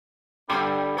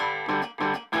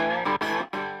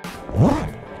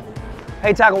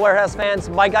Hey Tackle Warehouse fans,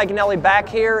 Mike Iaconelli back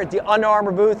here at the Under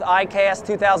Armour booth, ICAST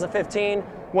 2015.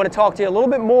 Want to talk to you a little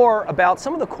bit more about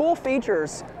some of the cool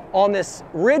features on this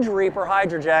Ridge Reaper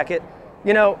Hydro Jacket.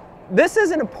 You know, this is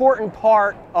an important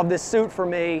part of this suit for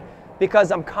me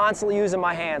because I'm constantly using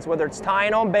my hands, whether it's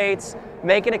tying on baits,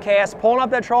 making a cast, pulling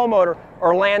up that trolling motor,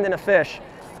 or landing a fish.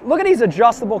 Look at these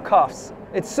adjustable cuffs.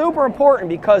 It's super important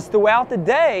because throughout the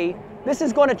day, this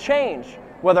is going to change.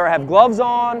 Whether I have gloves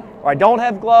on or I don't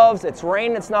have gloves, it's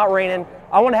raining, it's not raining,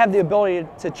 I want to have the ability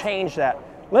to change that.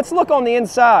 Let's look on the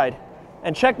inside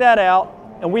and check that out.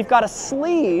 And we've got a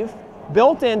sleeve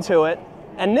built into it,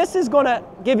 and this is going to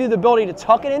give you the ability to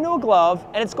tuck it into a glove,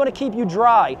 and it's going to keep you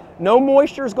dry. No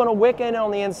moisture is going to wick in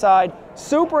on the inside.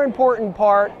 Super important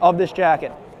part of this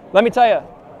jacket. Let me tell you,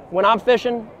 when I'm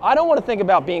fishing, I don't want to think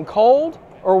about being cold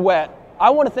or wet. I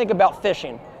want to think about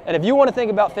fishing. And if you want to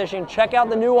think about fishing, check out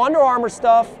the new Under Armour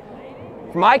stuff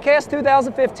from ICAST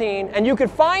 2015, and you can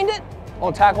find it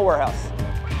on Tackle Warehouse.